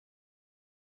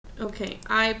Okay,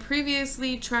 I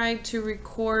previously tried to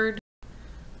record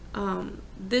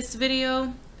this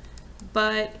video,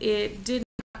 but it did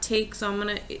not take, so I'm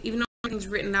gonna, even though everything's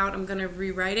written out, I'm gonna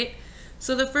rewrite it.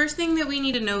 So the first thing that we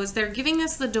need to know is they're giving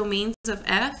us the domains of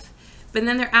f, but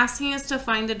then they're asking us to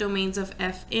find the domains of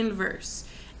f inverse.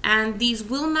 And these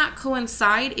will not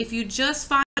coincide. If you just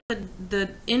find the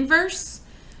inverse,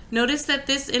 notice that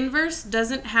this inverse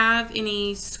doesn't have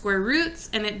any square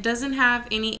roots and it doesn't have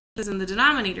any x's in the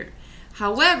denominator.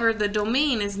 However, the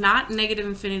domain is not negative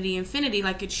infinity infinity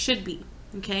like it should be,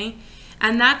 okay?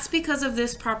 And that's because of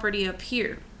this property up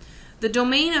here. The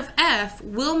domain of f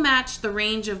will match the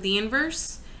range of the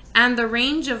inverse, and the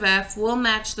range of f will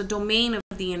match the domain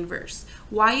of the inverse.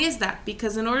 Why is that?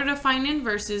 Because in order to find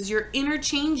inverses, you're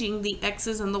interchanging the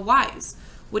x's and the y's,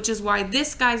 which is why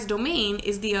this guy's domain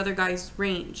is the other guy's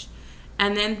range.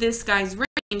 And then this guy's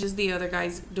range is the other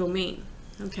guy's domain,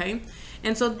 okay?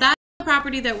 And so that's the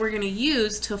property that we're going to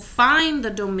use to find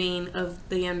the domain of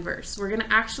the inverse. We're going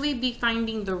to actually be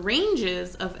finding the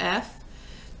ranges of f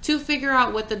to figure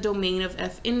out what the domain of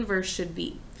f inverse should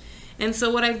be. And so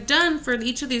what I've done for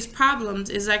each of these problems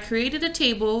is I created a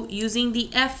table using the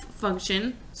f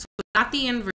function, so not the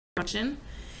inverse function,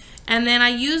 and then I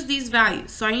use these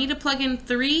values. So I need to plug in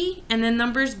 3 and then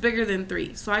numbers bigger than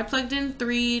 3. So I plugged in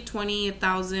 3, 20,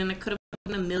 1,000, I could have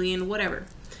plugged in 1,000,000, whatever.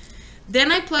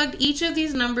 Then I plugged each of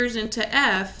these numbers into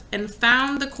f and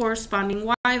found the corresponding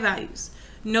y values.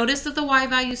 Notice that the y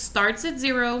value starts at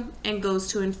 0 and goes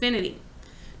to infinity.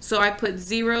 So I put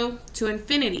 0 to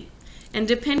infinity. And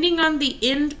depending on the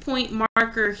endpoint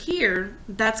marker here,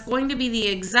 that's going to be the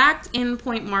exact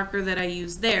endpoint marker that I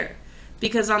use there.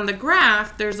 Because on the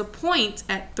graph, there's a point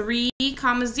at 3,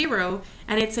 0,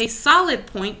 and it's a solid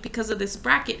point because of this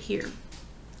bracket here.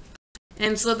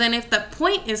 And so then if the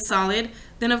point is solid,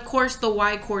 then of course the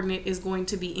y coordinate is going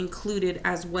to be included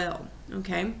as well,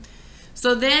 okay?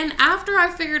 So then after I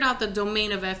figured out the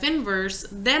domain of f inverse,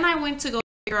 then I went to go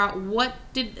figure out what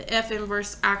did f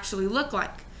inverse actually look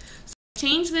like.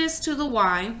 Change this to the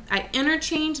y, I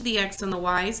interchanged the x and the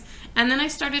y's, and then I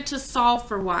started to solve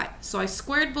for y. So I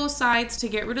squared both sides to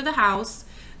get rid of the house,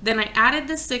 then I added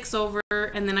the 6 over,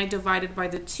 and then I divided by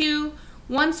the 2.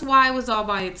 Once y was all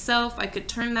by itself, I could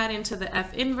turn that into the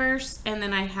f inverse, and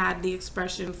then I had the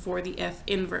expression for the f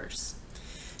inverse.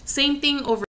 Same thing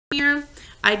over here.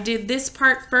 I did this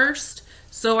part first,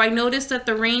 so I noticed that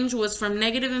the range was from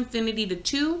negative infinity to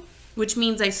 2, which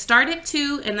means I start at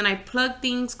 2 and then I plug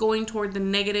things going toward the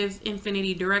negative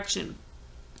infinity direction.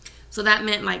 So that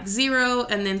meant like 0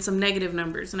 and then some negative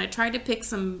numbers. And I tried to pick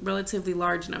some relatively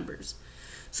large numbers.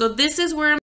 So this is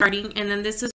where I'm starting, and then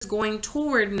this is going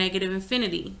toward negative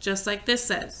infinity, just like this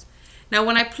says. Now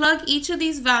when I plug each of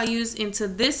these values into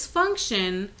this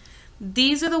function,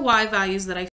 these are the y values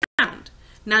that I found.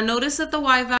 Now notice that the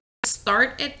y values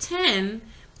start at 10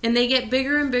 and they get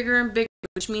bigger and bigger and bigger,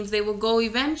 which means they will go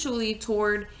eventually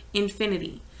toward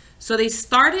infinity. So they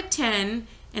start at 10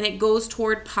 and it goes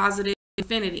toward positive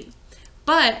infinity.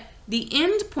 But the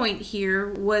end point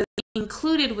here was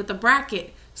included with a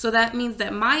bracket. So that means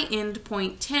that my end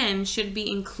point 10 should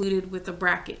be included with a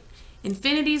bracket.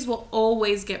 Infinities will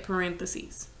always get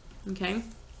parentheses. Okay?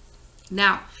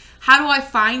 Now, how do I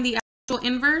find the actual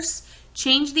inverse?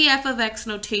 Change the f of x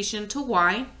notation to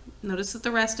y. Notice that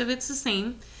the rest of it's the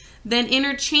same. Then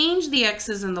interchange the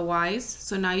x's and the y's.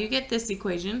 So now you get this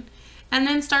equation. And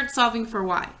then start solving for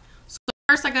y. So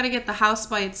first I got to get the house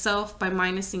by itself by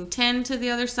minusing 10 to the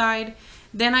other side.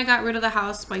 Then I got rid of the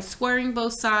house by squaring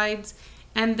both sides.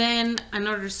 And then in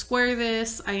order to square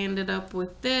this, I ended up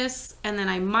with this. And then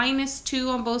I minus 2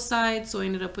 on both sides. So I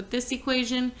ended up with this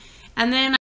equation. And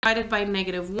then I divided by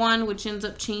 -1, which ends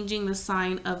up changing the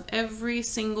sign of every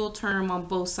single term on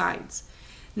both sides.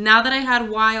 Now that I had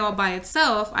y all by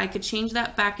itself, I could change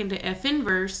that back into f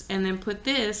inverse and then put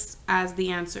this as the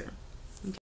answer.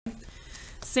 Okay.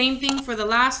 Same thing for the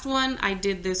last one. I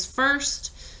did this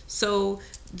first. So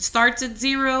it starts at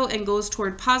 0 and goes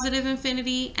toward positive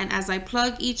infinity. And as I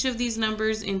plug each of these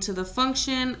numbers into the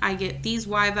function, I get these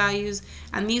y values.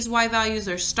 And these y values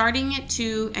are starting at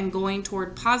 2 and going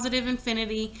toward positive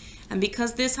infinity. And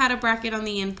because this had a bracket on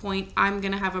the endpoint, I'm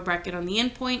going to have a bracket on the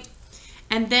endpoint.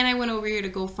 And then I went over here to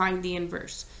go find the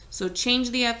inverse. So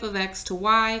change the f of x to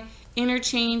y,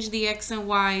 interchange the x and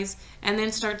y's, and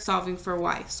then start solving for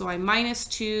y. So I minus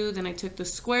 2, then I took the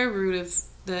square root of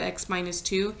the x minus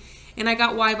 2, and I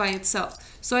got y by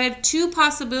itself. So I had two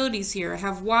possibilities here. I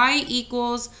have y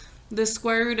equals the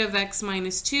square root of x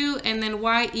minus 2, and then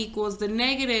y equals the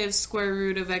negative square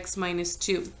root of x minus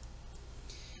 2.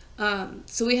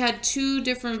 So we had two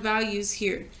different values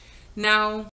here.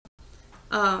 Now,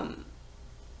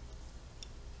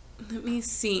 let me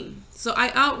see. So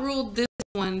I outruled this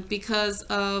one because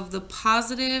of the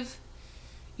positive.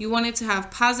 You wanted to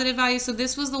have positive value. So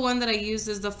this was the one that I used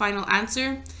as the final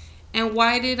answer. And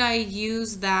why did I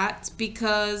use that?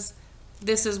 Because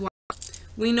this is why.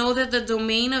 We know that the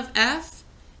domain of f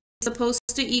is supposed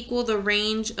to equal the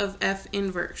range of f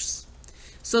inverse.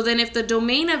 So then if the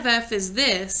domain of f is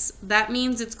this, that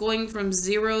means it's going from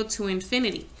 0 to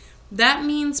infinity. That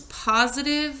means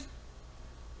positive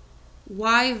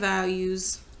y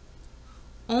values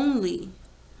only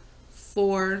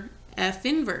for f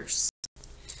inverse.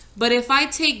 But if I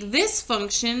take this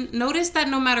function, notice that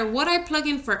no matter what I plug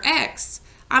in for x,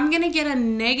 I'm going to get a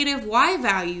negative y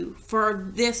value for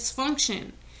this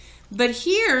function. But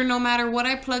here, no matter what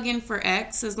I plug in for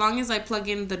x, as long as I plug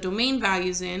in the domain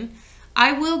values in,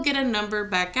 I will get a number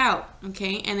back out,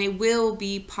 okay? And it will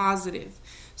be positive.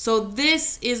 So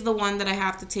this is the one that I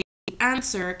have to take the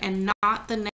answer and not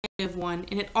the negative one.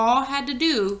 And it all had to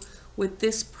do with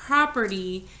this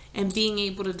property and being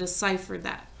able to decipher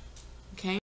that,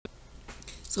 okay?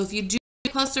 So if you do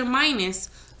plus or minus,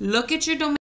 look at your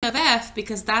domain of f,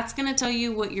 because that's going to tell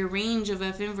you what your range of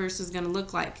f inverse is going to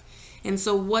look like. And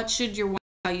so what should your y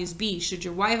values be? Should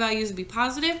your y values be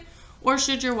positive or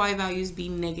should your y values be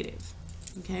negative?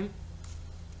 Okay.